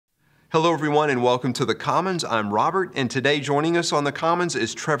Hello everyone and welcome to The Commons. I'm Robert, and today joining us on The Commons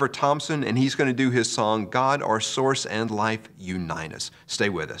is Trevor Thomson, and he's going to do his song, God, Our Source and Life Unite Us. Stay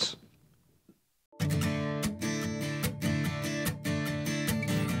with us.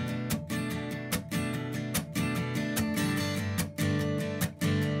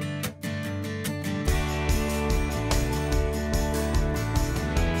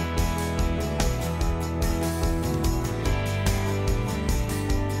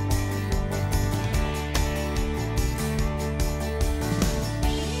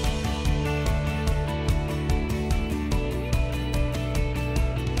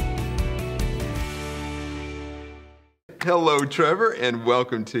 Hello, Trevor, and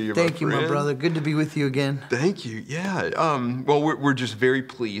welcome to you, Thank you, my brother. Good to be with you again. Thank you. Yeah. Well, we're just very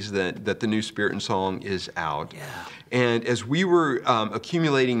pleased that the new Spirit and Song is out. Yeah. And as we were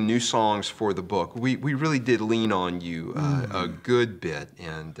accumulating new songs for the book, we really did lean on you a good bit.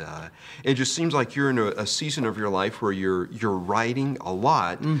 And it just seems like you're in a season of your life where you're writing a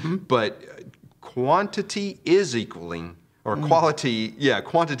lot, but quantity is equaling, or quality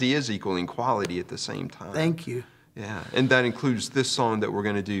is equaling quality at the same time. Thank you. Yeah, and that includes this song that we're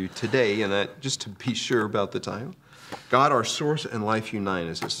going to do today, and that, just to be sure about the title, God, Our Source and Life Unite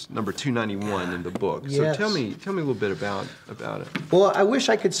Us. It's number 291 in the book. So Yes. tell me a little bit about it. Well, I wish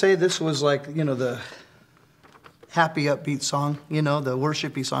I could say this was like, the happy, upbeat song, the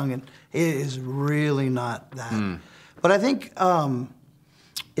worshipy song, and it is really not that. But I think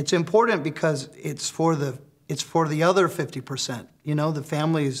it's important because it's for the other 50%, the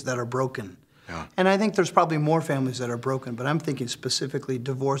families that are broken. Yeah. And I think there's probably more families that are broken, but I'm thinking specifically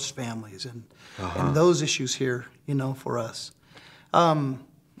divorced families and those issues here, for us. So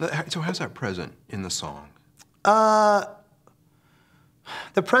how's that present in the song? The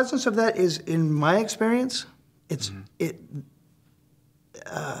presence of that is, in my experience,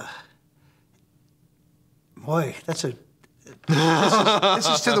 boy, this is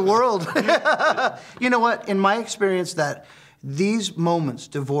to the world. You know what? In my experience, that these moments,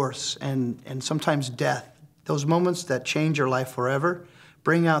 divorce and sometimes death, those moments that change your life forever,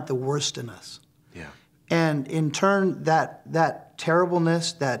 bring out the worst in us. Yeah. And in turn, that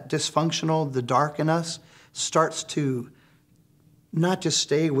terribleness, that dysfunctional, the dark in us, starts to not just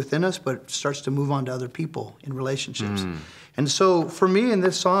stay within us, but starts to move on to other people in relationships. And so for me in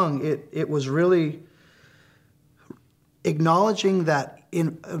this song, it was really acknowledging that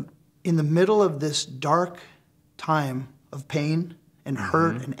in the middle of this dark time of pain and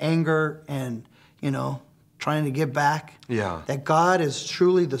hurt and anger and, trying to give back, that God is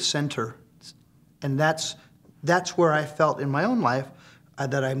truly the center. And that's where I felt in my own life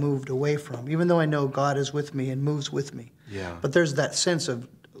that I moved away from, even though I know God is with me and moves with me. Yeah. But there's that sense of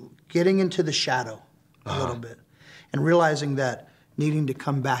getting into the shadow a little bit and realizing that needing to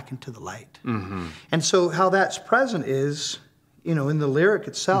come back into the light. And so how that's present is, in the lyric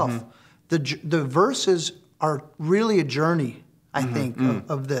itself, the verses are really a journey, I think,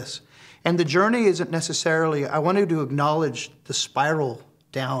 of this. And the journey isn't necessarily, I wanted to acknowledge the spiral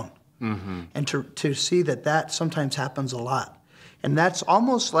down and to see that sometimes happens a lot. And that's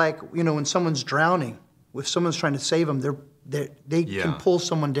almost like, when someone's drowning, if someone's trying to save them, they can pull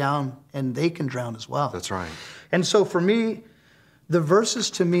someone down and they can drown as well. That's right. And so for me, the verses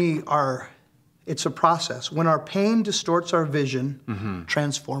to me it's a process. When our pain distorts our vision,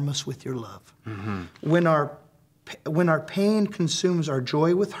 transform us with your love. When our pain consumes our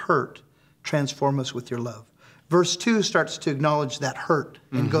joy with hurt, transform us with your love. Verse 2 starts to acknowledge that hurt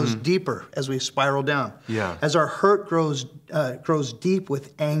and goes deeper as we spiral down. Yeah. As our hurt grows deep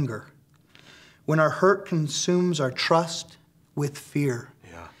with anger. When our hurt consumes our trust with fear.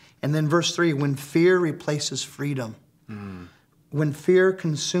 Yeah. And then verse 3, when fear replaces freedom. When fear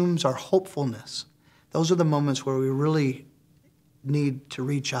consumes our hopefulness. Those are the moments where we really need to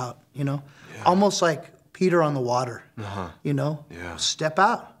reach out, Almost like Peter on the water, Step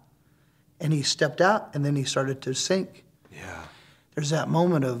out. And he stepped out, and then he started to sink. Yeah. There's that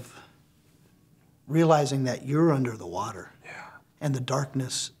moment of realizing that you're under the water. Yeah. And the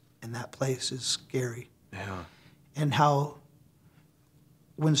darkness in that place is scary. Yeah. And how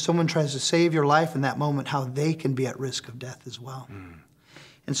when someone tries to save your life in that moment, how they can be at risk of death as well.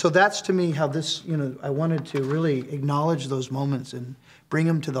 And so that's, to me, how this, I wanted to really acknowledge those moments and bring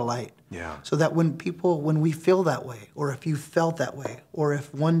them to the light. Yeah. So that when we feel that way, or if you felt that way, or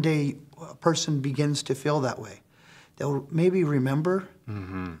if one day a person begins to feel that way, they'll maybe remember,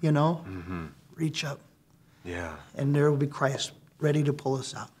 reach up. Yeah. And there will be Christ ready to pull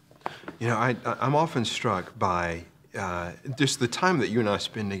us out. I'm often struck by just the time that you and I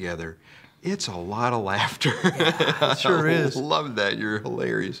spend together it's a lot of laughter. Yeah, it sure is. I love that. You're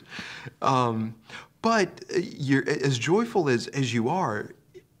hilarious. But you're as joyful as you are,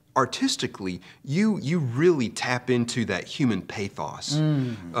 artistically, you really tap into that human pathos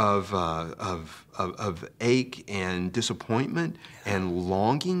of ache and disappointment and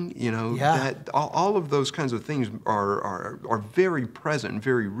longing. You know, that all of those kinds of things are very present and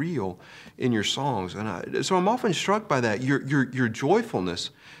very real in your songs. And so I'm often struck by that, your joyfulness,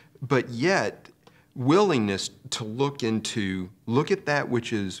 but yet willingness to look at that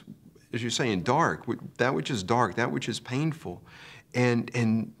which is, as you're saying, dark, that which is dark, that which is painful,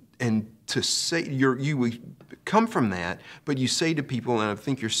 and to say you come from that, but you say to people, and I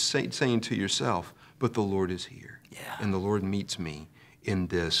think you're saying to yourself, but the Lord is here, and the Lord meets me in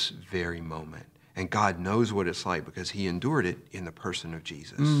this very moment, and God knows what it's like because He endured it in the person of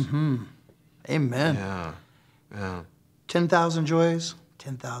Jesus. Mm-hmm. Amen. Yeah. 10,000 joys,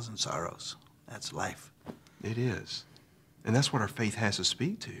 10,000 sorrows. That's life. It is, and that's what our faith has to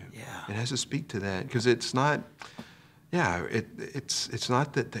speak to. Yeah, it has to speak to that because it's not. Yeah, it's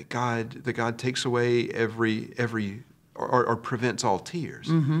not that God takes away every or prevents all tears.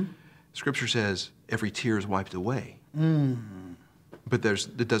 Mm-hmm. Scripture says every tear is wiped away. Mm. But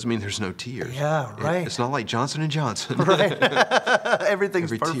it doesn't mean there's no tears. Yeah, right. It's not like Johnson & Johnson. Right.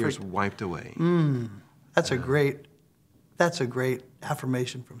 Everything's perfect. Every tear is wiped away. Mm. That's a great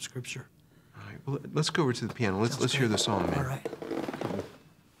affirmation from Scripture. All right. Well, let's go over to the piano. Let's hear the song, man. All right.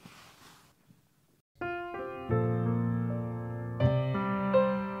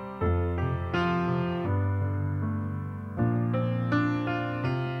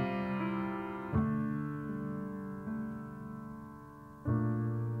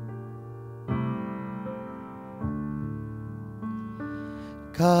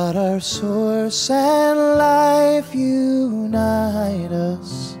 God, our source and life, unite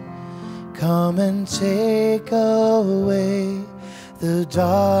us. Come and take away the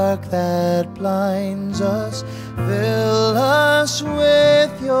dark that blinds us. Fill us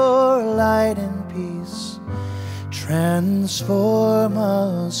with your light and peace. Transform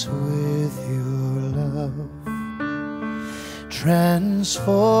us with your love.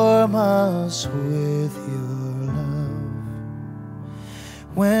 Transform us with your love.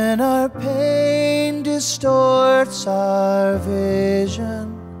 When our pain distorts our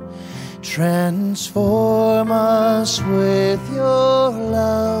vision, transform us with your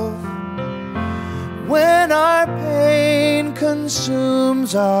love. When our pain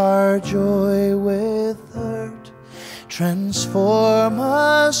consumes our joy with hurt, transform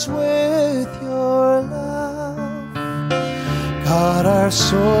us with your love. God, our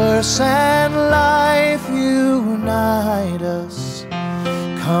source and life, unite us.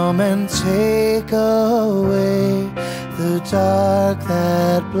 Come and take away the dark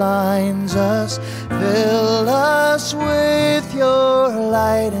that blinds us. Fill us with your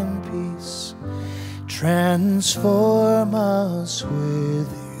light and peace. Transform us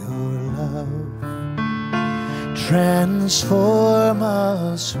with your love. Transform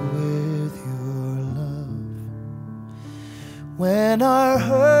us with your love. When our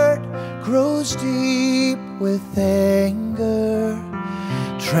hurt grows deep with anger,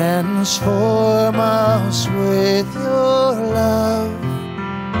 transform us with your love.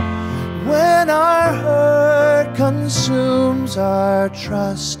 When our hurt consumes our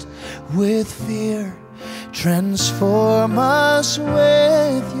trust with fear, transform us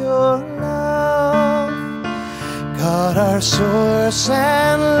with your love. God, our source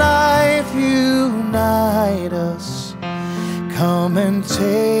and life, unite us. Come and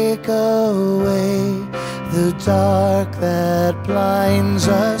take away the dark that blinds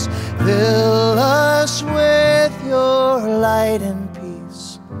us. Fill us with your light and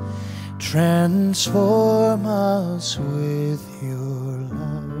peace. Transform us with your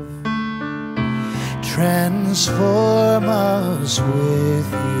love. Transform us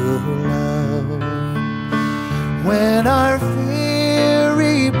with your love. When our fear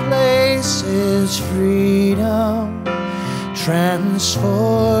replaces freedom,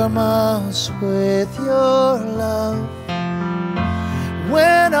 transform us with your love.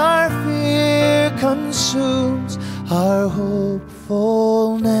 When our fear consumes our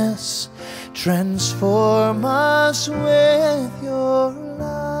hopefulness, transform us with your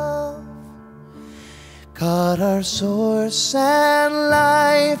love. God, our source and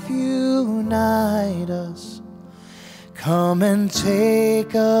life, unite us. Come and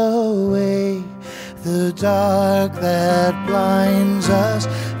take away the dark that blinds us.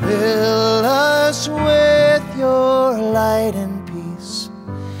 Fill us with your light and peace.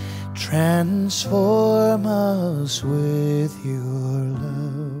 Transform us with your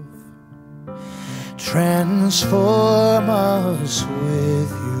love. Transform us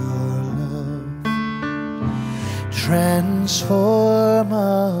with your love. Transform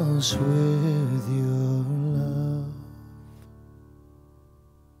us with your